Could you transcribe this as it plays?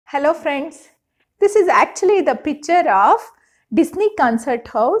Hello friends, this is actually the picture of Disney Concert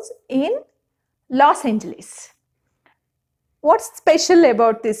House in Los Angeles. What's special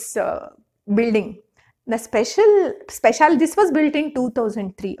about this building? The special, this was built in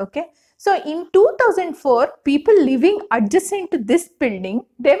 2003, okay? So in 2004, people living adjacent to this building,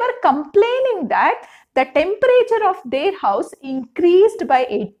 they were complaining that the temperature of their house increased by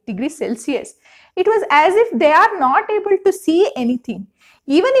 8 degrees Celsius. It was as if they are not able to see anything.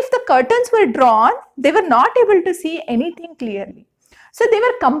 Even if the curtains were drawn, they were not able to see anything clearly. So they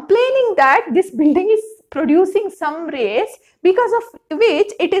were complaining that this building is producing some rays because of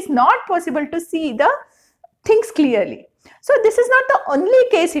which it is not possible to see the things clearly. So this is not the only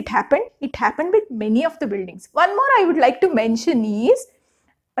case it happened. It happened with many of the buildings. One more I would like to mention is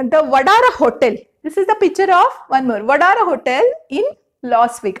the Vadara Hotel. This is the picture of one more Vadara Hotel in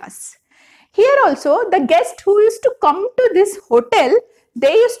Las Vegas. Here also the guests who used to come to this hotel,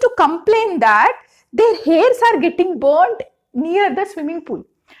 they used to complain that their hairs are getting burnt near the swimming pool.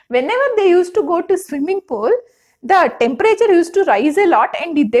 Whenever they used to go to swimming pool, the temperature used to rise a lot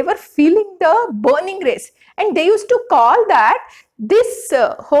and they were feeling the burning rays. And they used to call that this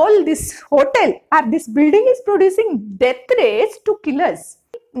hotel or this building is producing death rays to kill us.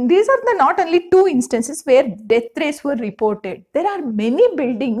 These are the not only two instances where death rays were reported. There are many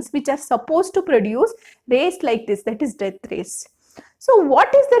buildings which are supposed to produce rays like this, that is death rays. So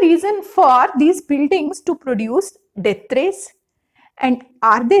what is the reason for these buildings to produce death rays? And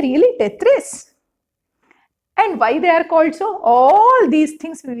are they really death rays? And why they are called so? All these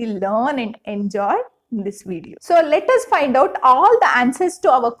things we will learn and enjoy in this video. So let us find out all the answers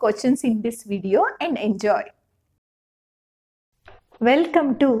to our questions in this video and enjoy.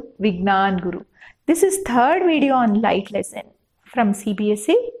 Welcome to vignyanguru. This is third video on light lesson from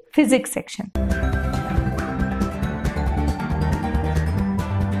CBSE physics section.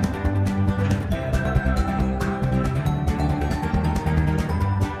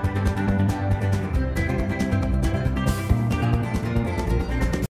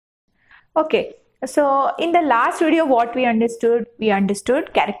 Okay, so in the last video what we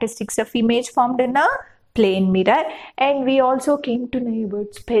understood characteristics of image formed in a plane mirror, and we also came to know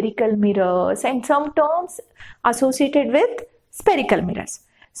about spherical mirrors and some terms associated with spherical mirrors.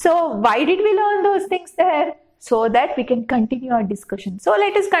 So why did we learn those things there? So that we can continue our discussion. So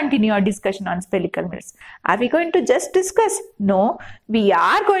let us continue our discussion on spherical mirrors. Are we going to just discuss? No, we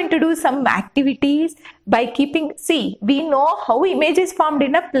are going to do some activities by keeping, see, we know how image is formed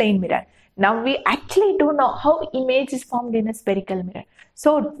in a plane mirror. Now we actually don't know how image is formed in a spherical mirror.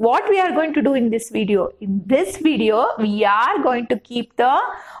 So what we are going to do in this video? In this video, we are going to keep the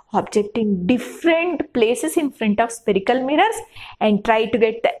object in different places in front of spherical mirrors and try to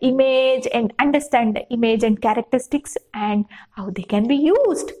get the image and understand the image and characteristics and how they can be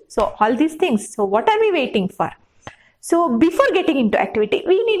used. So all these things. So what are we waiting for? So before getting into activity,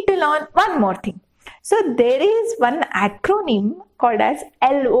 we need to learn one more thing. So there is one acronym called as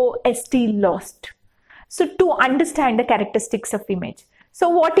LOST, lost. So to understand the characteristics of image. So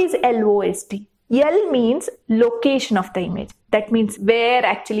what is LOST? L means location of the image. That means where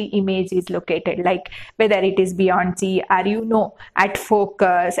actually image is located, like whether it is beyond sea or at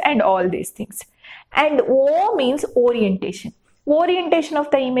focus and all these things. And O means orientation. Orientation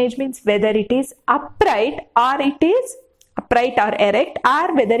of the image means whether it is upright or erect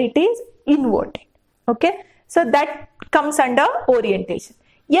or whether it is inverted. Okay, so that comes under orientation.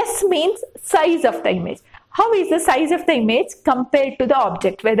 S means size of the image. How is the size of the image compared to the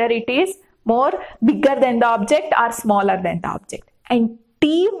object, whether it is more bigger than the object or smaller than the object. And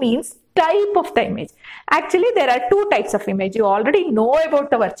T means type of the image. Actually, there are two types of image. You already know about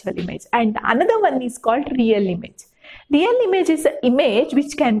the virtual image, and another one is called real image. Real image is an image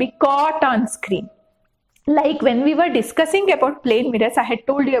which can be caught on screen. Like when we were discussing about plane mirrors, I had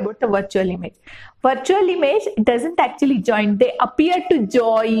told you about the virtual image. Virtual image doesn't actually join. They appear to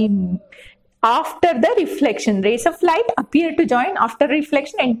join after the reflection. Rays of light appear to join after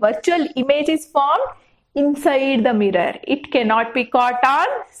reflection, and virtual image is formed inside the mirror. It cannot be caught on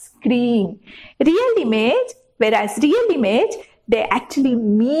screen. Real image, whereas real image, they actually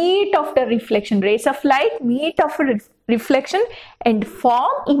meet after reflection. Rays of light meet after reflection and form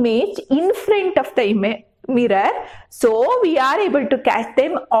image in front of the mirror. So we are able to catch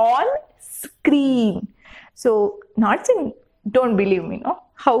them on screen. So don't believe me,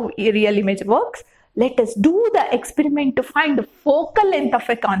 how a real image works. Let us do the experiment to find the focal length of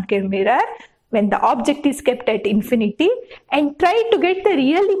a concave mirror when the object is kept at infinity and try to get the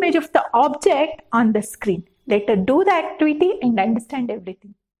real image of the object on the screen. Let us do the activity and understand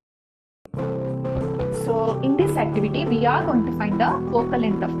everything. So So in this activity, we are going to find the focal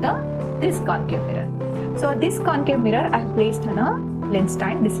length of this concave mirror. So this concave mirror I have placed on a lens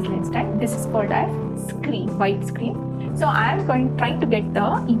stand. This is lens stand. This is called as screen, white screen. So I am trying to get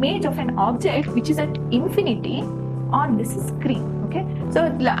the image of an object which is at infinity on this screen. Okay. So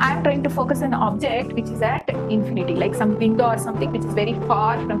I am trying to focus on an object which is at infinity, like some window or something which is very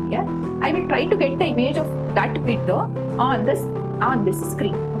far from here. I will try to get the image of that window on this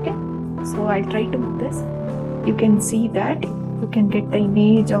screen. Okay. So I'll try to move this. You can see that you can get the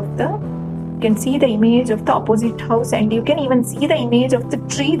image of the opposite house, and you can even see the image of the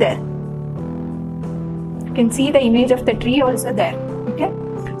tree there. You can see the image of the tree also there. Okay.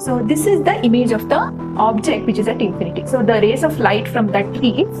 So this is the image of the object which is at infinity. So the rays of light from that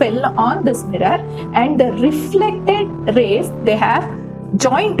tree fell on this mirror, and the reflected rays, they have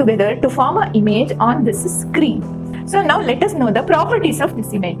joined together to form an image on this screen. So now let us know the properties of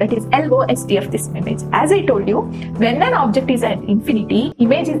this image, that is LOST of this image. As I told you, when an object is at infinity,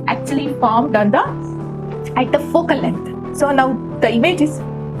 image is actually formed at the focal length. So now the image is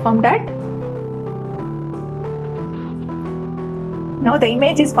formed at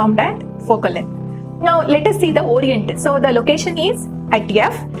focal length. Now let us see the orientation. So the location is at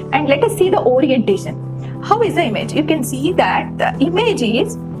F, and let us see the orientation. How is the image? You can see that the image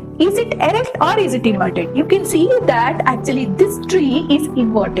is it erect or is it inverted? You can see that actually this tree is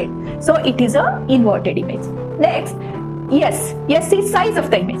inverted. So it is a inverted image. Next, yes is size of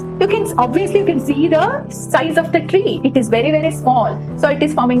the image. You can see the size of the tree. It is very, very small. So it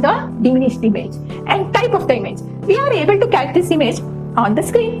is forming the diminished image. And type of the image. We are able to catch this image on the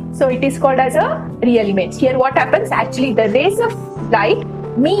screen. So it is called as a real image. Here what happens? Actually the rays of light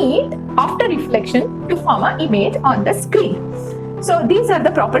meet after reflection to form an image on the screen. So these are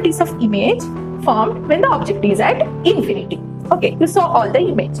the properties of image formed when the object is at infinity. Okay, you saw all the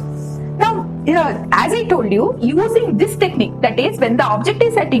image. Now, as I told you, using this technique, that is when the object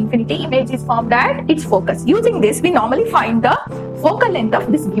is at infinity, image is formed at its focus. Using this, we normally find the focal length of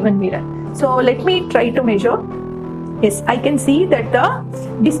this given mirror. So let me try to measure. Yes, I can see that the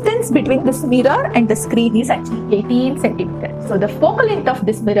distance between this mirror and the screen is actually 18 centimeters. So the focal length of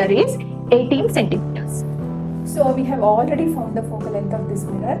this mirror is 18 centimeters. So we have already found the focal length of this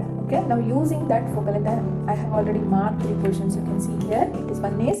mirror. Okay, now using that focal length, I have already marked 3 positions. You can see here,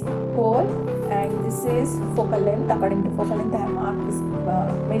 one is pole, and this is focal length. According to focal length, I have marked this,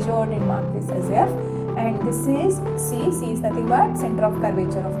 measured and marked this as F. And this is C. C is nothing but center of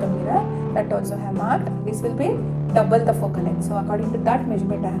curvature of the mirror. That also I have marked. This will be double the focal length. So according to that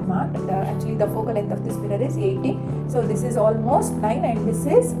measurement, I have marked. Actually, the focal length of this mirror is 80. So this is almost 9, and this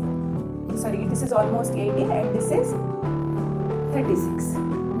is almost 18, and this is 36.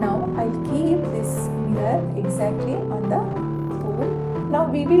 Now I'll keep this mirror exactly on the pole. Now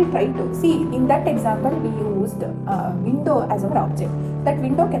we will try to see, in that example we used a window as our object. That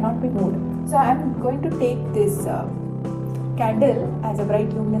window cannot be moved. So I am going to take this candle as a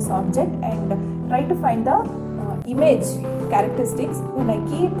bright luminous object and try to find the image characteristics when I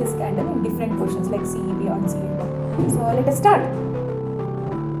keep this candle in different positions like C, beyond C. So let us start.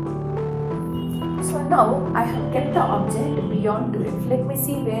 So now I have kept the object beyond 2F. Let me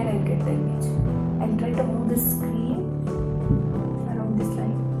see where I get the image. I'll try to move the screen around this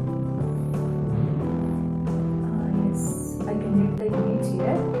line. Yes, I can get the image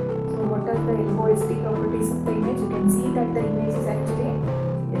here. So what are the LOST properties of the image? You can see that the image is actually,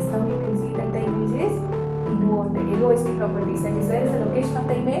 yes, now you can see that the image is inverted. LOST properties, that is where is the location of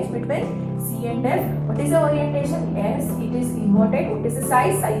the image between C and F. What is the orientation? Yes, it is inverted. What is the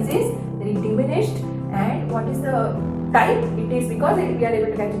size? Size is very diminished. And what is the type? It is because we are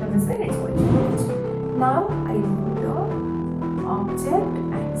able to catch it on the screen, it's called image. Now I move the object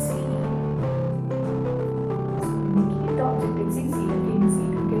and see. So when we keep the object at 6, you can see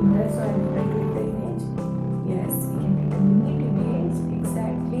it again there. So I will try to get the image. Yes, we can get a neat image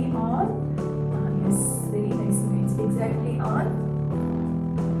exactly on. Yes, very nice image exactly on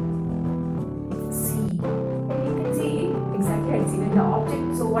C. And you can see exactly at C when the object.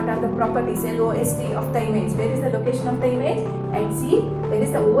 So what are the properties LOST of the image? Where is the location of the image? At C. Where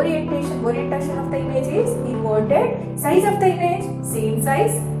is the orientation? Orientation of the image is inverted. Size of the image, same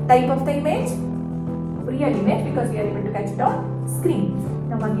size. Type of the image, real image, because we are able to catch it on screen.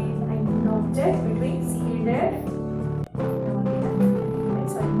 Now again I move the object between C and F. Now again I move the image.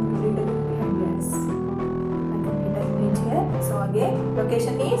 So I move it a little bit behind. Yes, I can get the image here. So again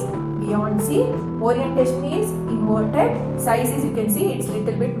location is beyond C. Orientation is inverted. Size is, you can see, it's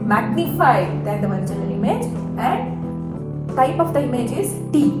little bit magnified than the original image. And type of the image is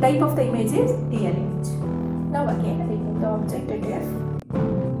T. Type of the image is TL image. Now again I remove the object at F.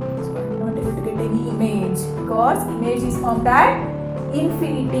 So I am not able to get any image because image is formed at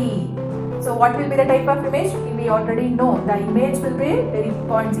infinity. So what will be the type of image? We already know the image will be very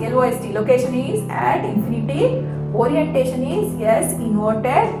points, LOST, location is at infinity, orientation is yes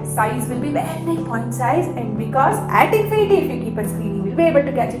inverted, size will be very point size, and because at infinity if you keep a screen you will be able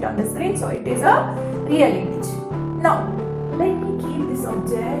to catch it on the screen, so it is a real image. Now let me keep this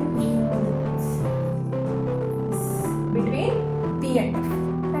object between P and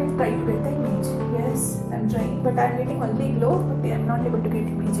F. I'll try to get the image. Yes, I'm trying, but I'm getting only glow, but I'm not able to get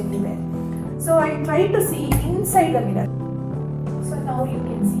image anywhere. So I try to see inside the mirror. So now you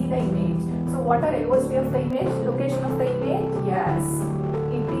can see the image. So what are LOST of the image? Location of the image? Yes,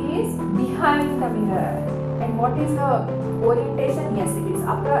 it is behind the mirror. And what is the orientation? Yes, it is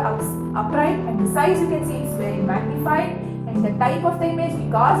upright, and the size you can see is very magnified. And the type of the image,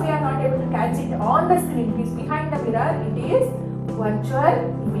 because we are not able to catch it on the screen, it is behind the mirror, it is virtual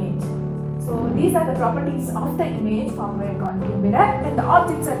image. So these are the properties of the image formed by a concave mirror, and the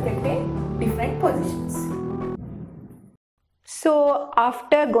objects are kept in different positions. So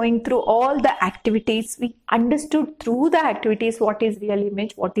after going through all the activities, we understood through the activities what is real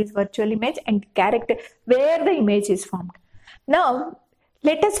image, what is virtual image, and character, where the image is formed. Now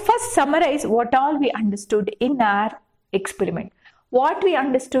let us first summarize what all we understood in our experiment. What we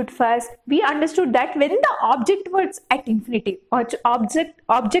understood first, we understood that when the object was at infinity, or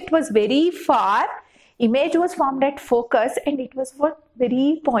object was very far, image was formed at focus, and it was for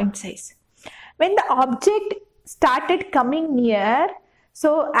very point size. When the object started coming near,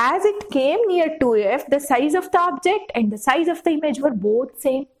 so as it came near to F, the size of the object and the size of the image were both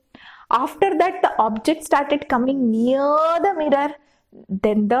same. After that, the object started coming near the mirror,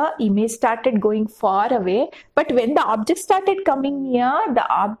 then the image started going far away. But when the object started coming near,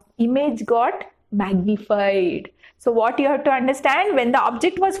 the image got magnified. So what you have to understand, when the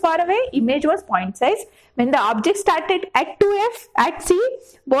object was far away, image was point size. When the object started at 2F, at C,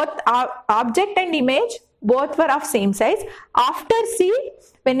 both object and image both were of same size. After C,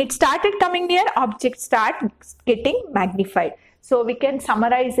 when it started coming near, object start getting magnified. So we can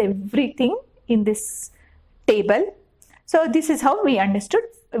summarize everything in this table. So this is how we understood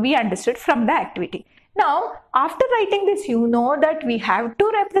from the activity. Now, after writing this, you know that we have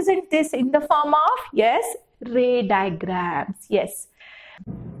to represent this in the form of, yes, ray diagrams. Yes.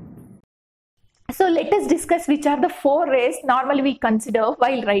 So let us discuss which are the 4 rays normally we consider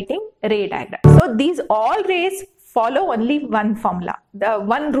while writing ray diagram. So these all rays follow only one formula, the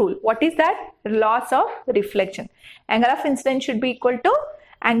one rule. What is that? Laws of reflection. Angle of incidence should be equal to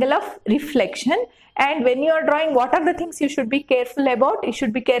angle of reflection. And when you are drawing, what are the things you should be careful about? You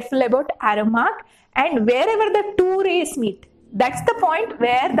should be careful about arrow mark, and wherever the 2 rays meet, that's the point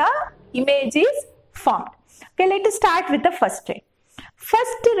where the image is formed. Okay, let us start with the first ray.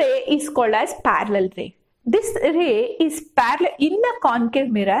 First ray is called as parallel ray. This ray is parallel in the concave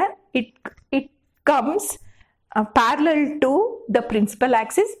mirror. It comes parallel to the principal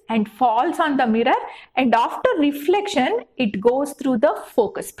axis and falls on the mirror, and after reflection it goes through the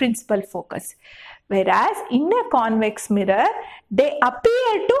focus, principal focus. Whereas in a convex mirror, they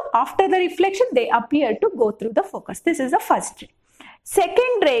appear to, after the reflection, they appear to go through the focus. This is the first ray.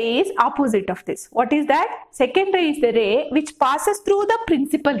 Second ray is opposite of this. What is that? Second ray is the ray which passes through the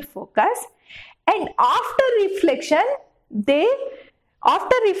principal focus, and after reflection, they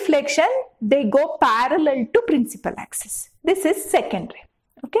go parallel to principal axis. This is second ray.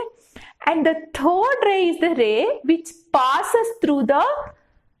 Okay. And the third ray is the ray which passes through the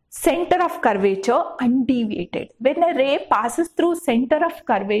center of curvature undeviated. When a ray passes through center of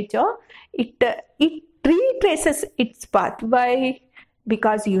curvature, it retraces its path. Why?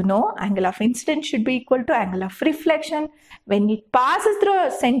 Because you know angle of incidence should be equal to angle of reflection. When it passes through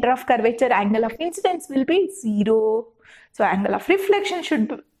a center of curvature, angle of incidence will be 0. So angle of reflection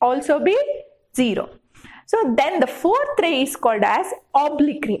should also be 0. So then the fourth ray is called as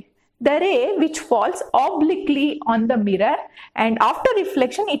oblique ray. The ray which falls obliquely on the mirror, and after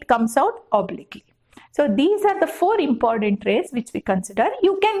reflection it comes out obliquely. So these are the 4 important rays which we consider.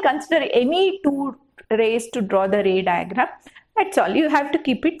 You can consider any 2 rays to draw the ray diagram. That's all. You have to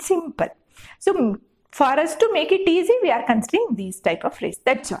keep it simple. So for us to make it easy, we are considering these type of rays.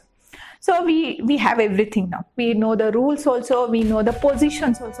 That's all. So we have everything now. We know the rules also. We know the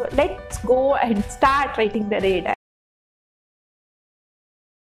positions also. Let's go and start writing the ray diagram.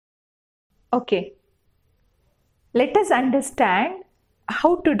 Okay. Let us understand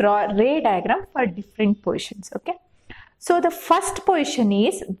how to draw a ray diagram for different positions. Okay. So the first position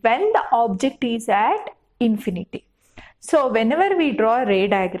is when the object is at infinity. So whenever we draw ray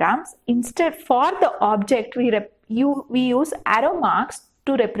diagrams, instead for the object we use arrow marks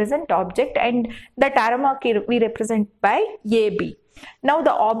to represent object, and that arrow mark we represent by AB. Now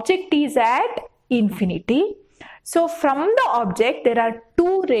the object is at infinity. So from the object there are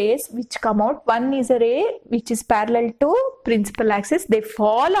two rays which come out. One is a ray which is parallel to principal axis. They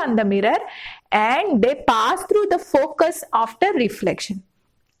fall on the mirror and they pass through the focus after reflection.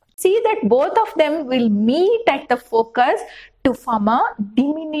 See that both of them will meet at the focus to form a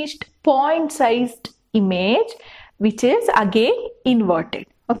diminished point-sized image, which is again inverted.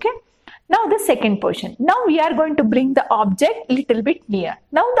 Okay. Now the second portion. Now we are going to bring the object little bit near.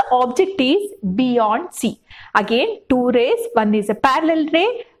 Now the object is beyond C. Again two rays, one is a parallel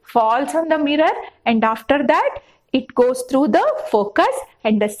ray, falls on the mirror, and after that it goes through the focus,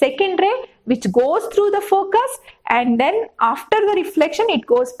 and the second ray which goes through the focus, and then after the reflection it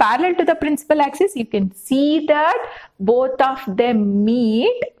goes parallel to the principal axis. You can see that both of them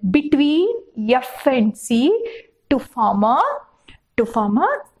meet between F and C to form a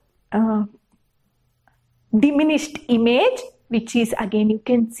diminished image, which is again you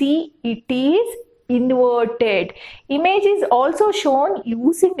can see it is inverted. Image is also shown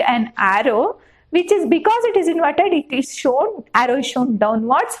using an arrow, which is because it is inverted, it is shown, arrow is shown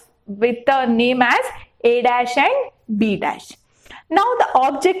downwards with the name as A dash and B dash. Now the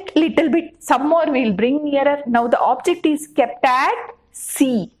object little bit some more we'll bring nearer. Now the object is kept at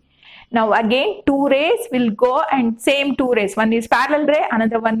C. Now again two rays will go, and same two rays, one is parallel ray,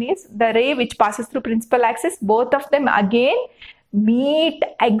 another one is the ray which passes through principal axis. Both of them again meet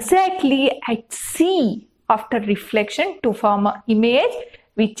exactly at C after reflection to form an image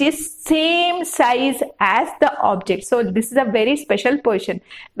which is same size as the object. So this is a very special position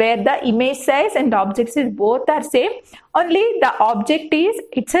where the image size and the object size both are same, only the object is,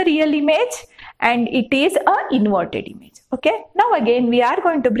 it's a real image and it is a inverted image. Okay, now again we are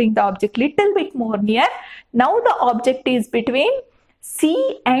going to bring the object little bit more near. Now the object is between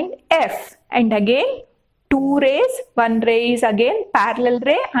C and F, and again two rays, one ray is again parallel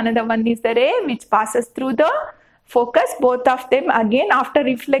ray, another one is the ray which passes through the focus. Both of them again after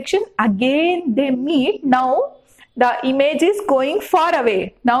reflection again they meet. Now the image is going far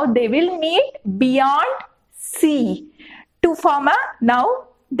away. Now they will meet beyond C to form a, now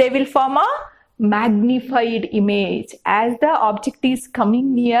they will form a magnified image. As the object is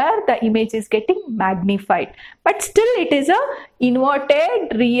coming near, the image is getting magnified, but still it is a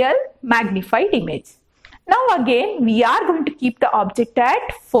inverted real magnified image. Now again we are going to keep the object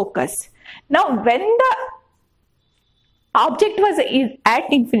at focus. Now when the object was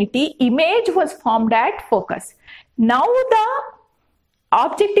at infinity, image was formed at focus. Now the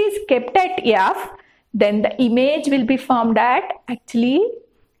object is kept at F, then the image will be formed at, actually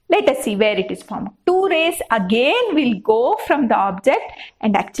let us see where it is formed. Two rays again will go from the object,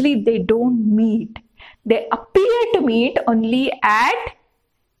 and actually they don't meet. They appear to meet only at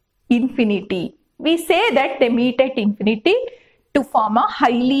infinity. We say that they meet at infinity to form a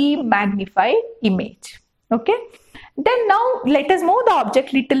highly magnified image. Okay. Then now let us move the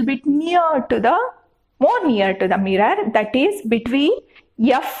object little bit near to the mirror, that is between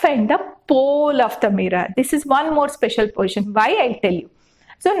F and the pole of the mirror. This is one more special position. Why, I'll tell you.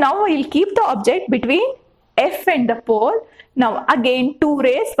 So now we'll keep the object between F and the pole. Now again two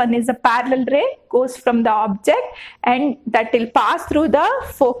rays, one is a parallel ray, goes from the object and that will pass through the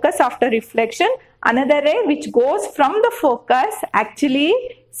focus after reflection. Another ray which goes from the focus, actually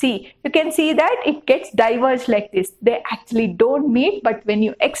see, you can see that it gets diverged like this. They actually don't meet, but when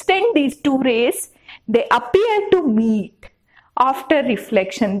you extend these two rays, they appear to meet. After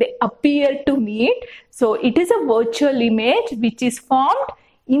reflection, they appear to meet. So it is a virtual image which is formed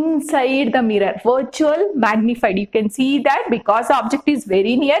inside the mirror, virtual magnified. You can see that because the object is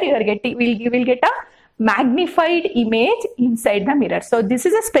very near, you will get a magnified image inside the mirror. So this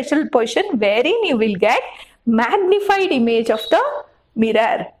is a special position wherein you will get magnified image of the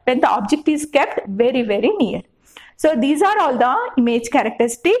mirror when the object is kept very near. So these are all the image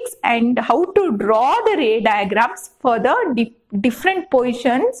characteristics and how to draw the ray diagrams for the different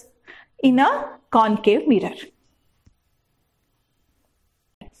positions in a concave mirror.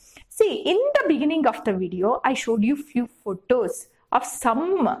 See, in the beginning of the video, I showed you few photos of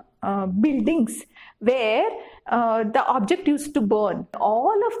some buildings where the object used to burn.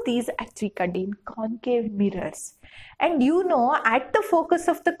 All of these actually contain concave mirrors. And you know, at the focus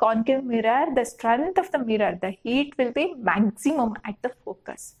of the concave mirror, the strength of the mirror, the heat will be maximum at the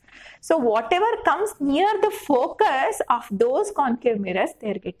focus. So whatever comes near the focus of those concave mirrors,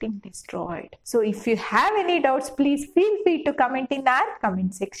 they are getting destroyed. So if you have any doubts, please feel free to comment in our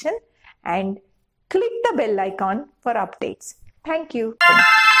comment section and click the bell icon for updates. Thank you.